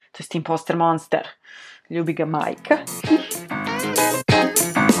podcast Imposter Monster. Ljubi ga majka.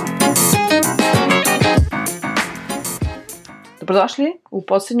 Dobrodošli u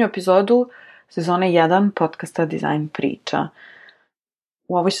posljednju epizodu sezone 1 podcasta Dizajn priča.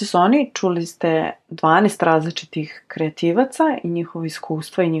 U ovoj sezoni čuli ste 12 različitih kreativaca i njihove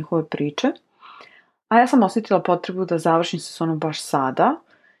iskustva i njihove priče. A ja sam osjetila potrebu da završim sezonu baš sada.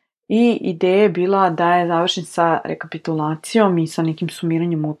 I ideja je bila da je završim sa rekapitulacijom i sa nekim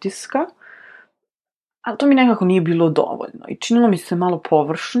sumiranjem utiska. Ali to mi nekako nije bilo dovoljno. I činilo mi se malo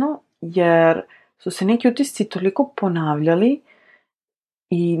površno, jer su se neki utisci toliko ponavljali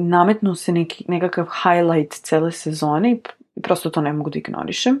i nametnuo se nekakav highlight cele sezone i prosto to ne mogu da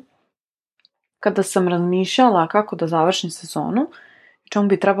ignorišem. Kada sam razmišljala kako da završim sezonu, čemu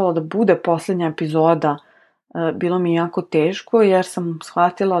bi trebalo da bude posljednja epizoda, bilo mi jako teško jer sam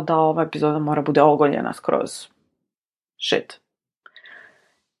shvatila da ova epizoda mora bude ogoljena skroz shit.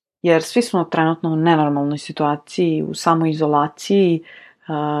 Jer svi smo trenutno u nenormalnoj situaciji, u samoizolaciji,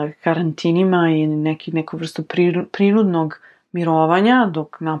 karantinima i neku vrstu prinudnog mirovanja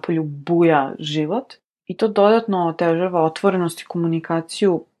dok napolju buja život. I to dodatno otežava otvorenost i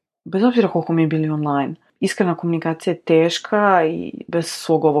komunikaciju bez obzira koliko mi bili online. Iskrena komunikacija je teška i bez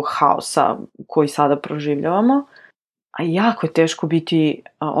svog ovog haosa koji sada proživljavamo. A jako je teško biti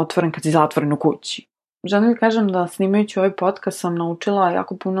otvoren kad si zatvoren u kući. Želim da kažem da snimajući ovaj podcast sam naučila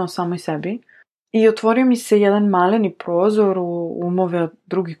jako puno o samoj sebi. I otvorio mi se jedan maleni prozor u umove od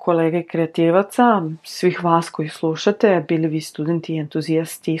drugih kolega i kreativaca, svih vas koji slušate, bili vi studenti,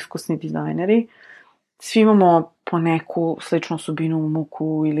 entuzijasti, iskusni dizajneri. Svi imamo po neku sličnu osobinu,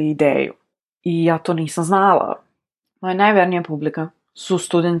 muku ili ideju. I ja to nisam znala. Moja najvernija publika su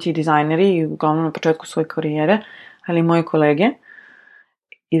studenti i dizajneri, uglavnom na početku svoje karijere, ali i moji kolege.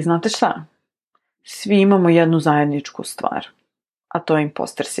 I znate šta? Svi imamo jednu zajedničku stvar, a to je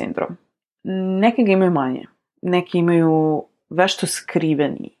imposter sindrom. Neki ga imaju manje. Neki imaju vešto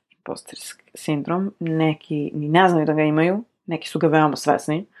skriveni imposter sindrom, neki ni ne znaju da ga imaju, neki su ga veoma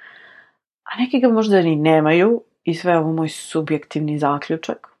svesni, a neki ga možda ni nemaju i sve ovo moj subjektivni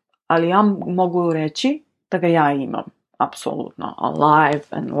zaključak. Ali ja mogu reći da ga ja imam, apsolutno, alive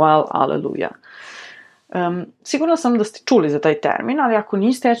and well, aleluja. Sigurno sam da ste čuli za taj termin, ali ako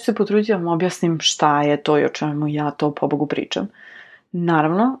niste, ja ću se potruditi da vam objasnim šta je to i o čemu ja to pobogu pričam.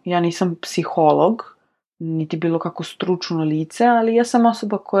 Naravno, ja nisam psiholog, niti bilo kako stručno lice, ali ja sam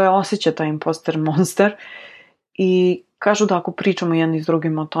osoba koja osjeća taj imposter monster i kažu da ako pričamo jedni s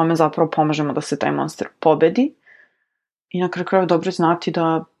drugima o tome, zapravo pomažemo da se taj monster pobedi. I na kraju krajeva dobro znati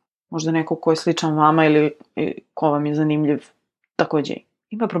da možda neko ko je sličan vama ili ko vam je zanimljiv također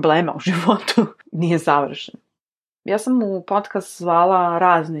ima problema u životu, nije završen. Ja sam u podcast zvala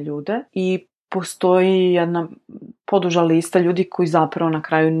razne ljude i postoji jedna poduža lista ljudi koji zapravo na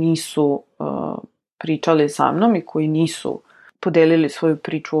kraju nisu pričali sa mnom i koji nisu podelili svoju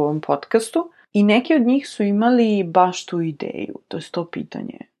priču u ovom podcastu. I neki od njih su imali baš tu ideju, to je to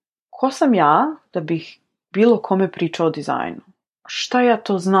pitanje. Ko sam ja da bih bilo kome pričao o dizajnu? Šta ja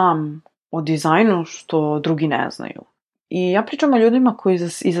to znam o dizajnu što drugi ne znaju? I ja pričam o ljudima koji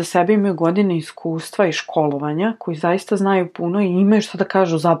iza sebe imaju godine iskustva i školovanja, koji zaista znaju puno i imaju što da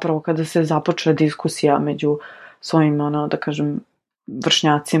kažu zapravo kada se započne diskusija među svojim, da kažem,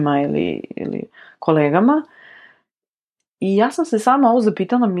 vršnjacima ili kolegama. I ja sam se sama ovo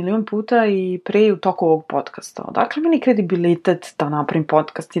zapitala milion puta i pre u toku ovog podcasta. Odakle meni kredibilitet da napravim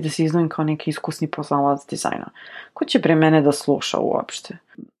podcast i da se izdvojim kao neki iskusni poznavalac dizajna? Ko će pre mene da sluša uopšte?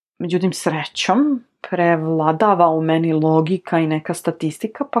 Međutim, srećom, prevladava u meni logika i neka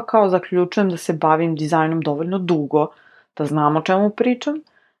statistika, pa kao zaključujem da se bavim dizajnom dovoljno dugo, da znam o čemu pričam,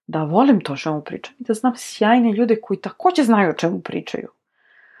 da volim to o čemu pričam i da znam sjajne ljude koji također znaju o čemu pričaju.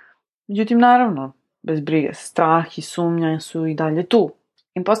 Međutim, naravno, bez brige, strah i sumnja su i dalje tu.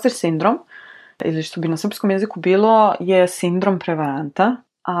 Imposter sindrom, ili što bi na srpskom jeziku bilo, je sindrom prevaranta,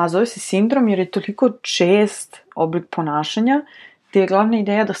 a zove se sindrom jer je toliko čest oblik ponašanja, gdje je glavna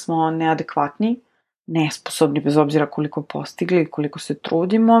ideja da smo neadekvatni, nesposobni bez obzira koliko postigli, koliko se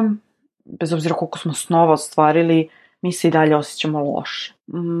trudimo, bez obzira koliko smo snova ostvarili, mi se i dalje osjećamo loše.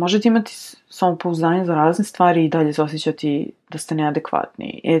 Možete imati samopouzdanje za razne stvari i dalje se osjećati da ste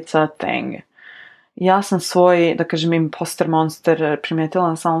neadekvatni. It's a thing. Ja sam svoj, da kažem, imposter monster primetila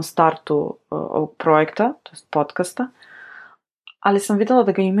na samom startu ovog projekta, to jest podcasta, ali sam vidjela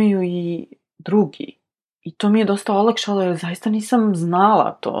da ga imaju i drugi. I to mi je dosta olakšalo jer zaista nisam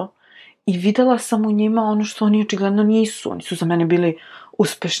znala to. I vidjela sam u njima ono što oni očigledno nisu. Oni su za mene bili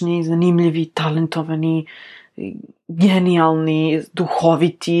uspešni, zanimljivi, talentovani, genijalni,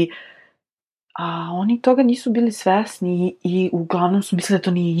 duhoviti. a oni toga nisu bili svesni i uglavnom su mislili da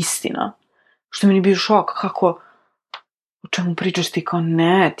to nije istina. Što mi je bio šok, kako, o čemu pričaš ti, kao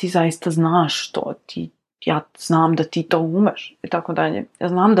ne, ti zaista znaš to, ja znam da ti to umeš i tako dalje. Ja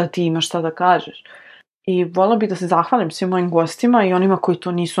znam da ti imaš šta da kažeš. I voljela bih da se zahvalim svim mojim gostima i onima koji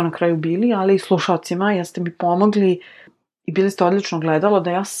to nisu na kraju bili, ali i slušalcima, jer ste mi pomogli i bili ste odlično gledalo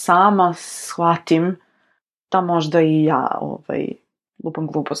da ja sama shvatim da možda i ja lupam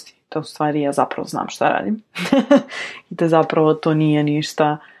gluposti. Da u stvari ja zapravo znam šta radim. I da zapravo to nije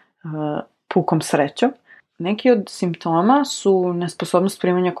ništa pukom srećom. Neki od simptoma su nesposobnost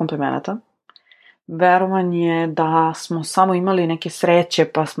primanja komplimenata, verovanje da smo samo imali neke sreće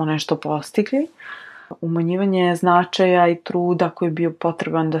pa smo nešto postigli, umanjivanje značaja i truda koji je bio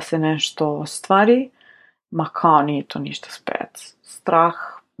potreban da se nešto ostvari, ma kao nije to ništa spec. Strah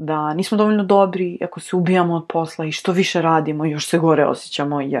da nismo dovoljno dobri ako se ubijamo od posla i što više radimo još se gore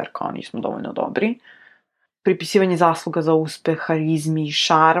osjećamo jer kao nismo dovoljno dobri. Pripisivanje zasluga za uspeh, harizmi i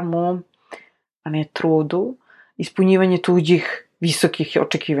šarmu, a ne trudu. Ispunjivanje tuđih visokih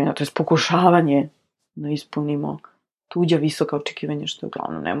očekivanja, to je pokušavanje da ispunimo tuđa visoka očekivanja, što je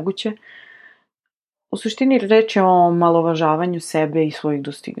uglavnom nemoguće. U suštini reč je o malovažavanju sebe i svojih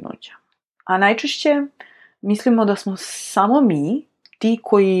dostignuća. A najčešće mislimo da smo samo mi ti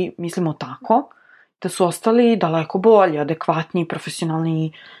koji mislimo tako, da su ostali daleko bolji, adekvatniji,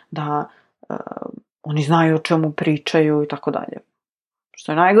 profesionalni, da oni znaju o čemu pričaju i tako dalje.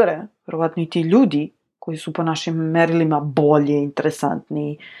 Što je najgore, verovatno i ti ljudi koji su po našim merilima bolje,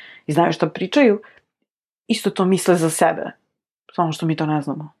 interesantniji i znaju šta pričaju, isto to misle za sebe. Samo što mi to ne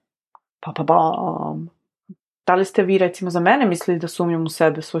znamo. Da li ste vi recimo za mene mislili da sumnjam u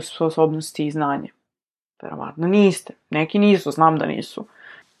sebe, svoje sposobnosti i znanje? Verovatno niste. Neki nisu, znam da nisu.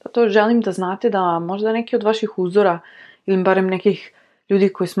 Zato želim da znate da možda neki od vaših uzora ili barem nekih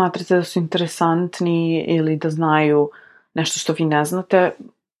ljudi koji smatrate da su interesantni ili da znaju nešto što vi ne znate,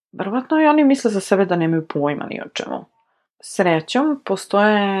 verovatno i oni misle za sebe da nemaju pojma ni o čemu. Srećom,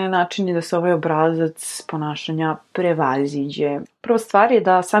 postoje načini da se ovaj obrazac ponašanja prevaziđe. Prva stvar je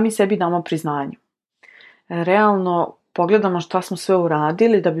da sami sebi damo priznanje. Realno pogledamo šta smo sve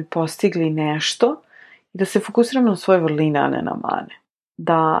uradili da bi postigli nešto i da se fokusiramo na svoje vrline, a ne na mane.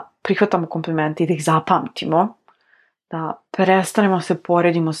 Da prihvatamo komplimente i da ih zapamtimo. Da prestanemo se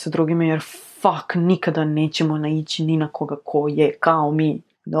poredimo sa drugima jer nikada nećemo naići ni na koga ko je kao mi.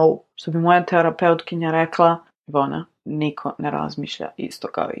 No, što bi moja terapeutkinja rekla, Ivona, niko ne razmišlja isto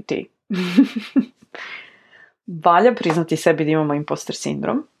kao i ti. Valja priznati sebi da imamo imposter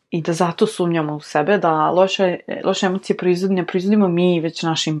sindrom i da zato sumnjamo u sebe, da loše emocije ne proizvodimo mi, već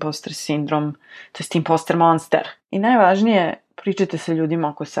naš imposter sindrom, to jest imposter monster. I najvažnije, pričajte sa ljudima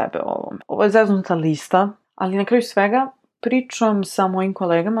oko sebe o ovom. Ovo je zeznuta lista, ali na kraju svega, pričam sa mojim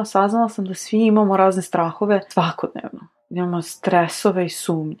kolegama, saznala sam da svi imamo razne strahove svakodnevno. Imamo stresove i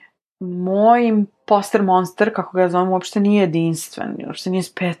sumnje. Moj imposter monster, kako ga zovem, uopšte nije jedinstven, uopšte nije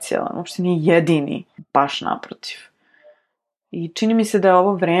specijalan, uopšte nije jedini, baš naprotiv. I čini mi se da je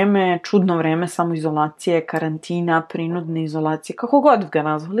ovo vreme, čudno vreme samoizolacije, karantina, prinudne izolacije, kako god ga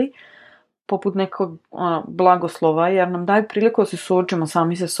nazvali, poput nekog blagoslova, jer nam daje priliku da se suočimo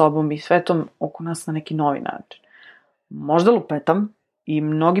sami sa sobom i svetom oko nas na neki novi način. Možda lupetam i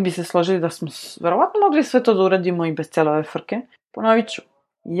mnogi bi se složili da smo verovatno mogli sve to da uradimo i bez cele ove frke. Ponovit ću,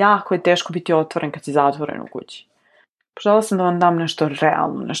 jako je teško biti otvoren kad si zatvoren u kući. Poželjela sam da vam dam nešto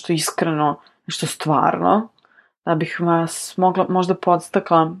realno, nešto iskreno, nešto stvarno, da bih vas mogla možda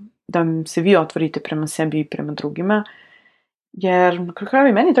podstakla da se vi otvorite prema sebi i prema drugima, jer na kraju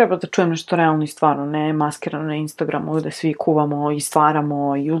i meni treba da čujem nešto realno i stvarno, ne maskirano na Instagramu gde svi kuvamo i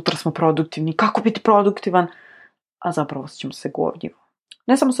stvaramo i ultra smo produktivni, kako biti produktivan, a zapravo ćemo se govnjivo.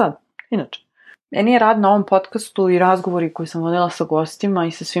 Ne samo sad, inače. Meni je rad na ovom podcastu i razgovori koji sam vodila sa gostima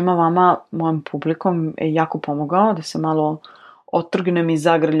i sa svima vama, mojom publikom, je jako pomogao da se malo otrgnem iz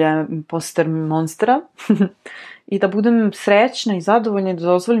zagrlja imposter monstera i da budem srećna i zadovoljna i da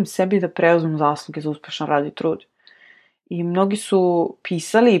dozvolim sebi da preuzmem zasluge za uspešan rad i trud. I mnogi su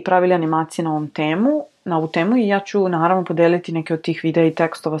pisali i pravili animacije na ovu temu i ja ću naravno podeliti neke od tih videa i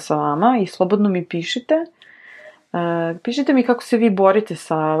tekstova sa vama i slobodno mi pišite. Pišite mi kako se vi borite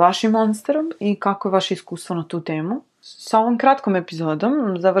sa vašim monsterom i kako je vaše iskustvo na tu temu. Sa ovom kratkom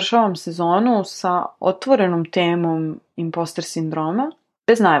epizodom završavam sezonu sa otvorenom temom imposter sindroma,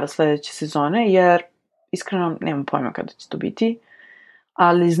 bez najava sledeće sezone, jer iskreno nemam pojma kada će to biti,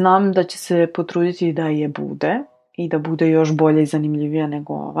 ali znam da će se potruditi da je bude i da bude još bolje i zanimljivija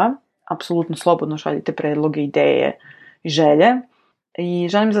nego ova. Apsolutno slobodno šaljite predloge, ideje i želje. I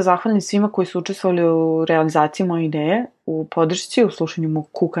želim da zahvalim svima koji su učestvovali u realizaciji moje ideje, u podršci, u slušanju mog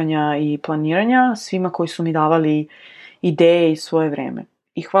kukanja i planiranja, svima koji su mi davali ideje i svoje vreme.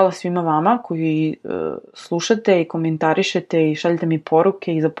 I hvala svima vama koji slušate i komentarišete i šaljete mi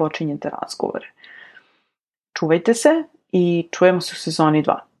poruke i započinjete razgovore. Čuvajte se i čujemo se u sezoni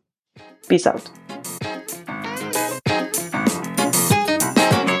 2. Peace out!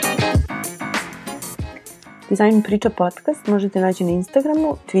 Dizajn priča podcast možete naći na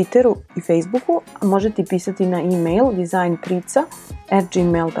Instagramu, Twitteru i Facebooku, a možete pisati na e-mail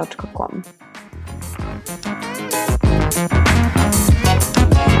designprica@gmail.com.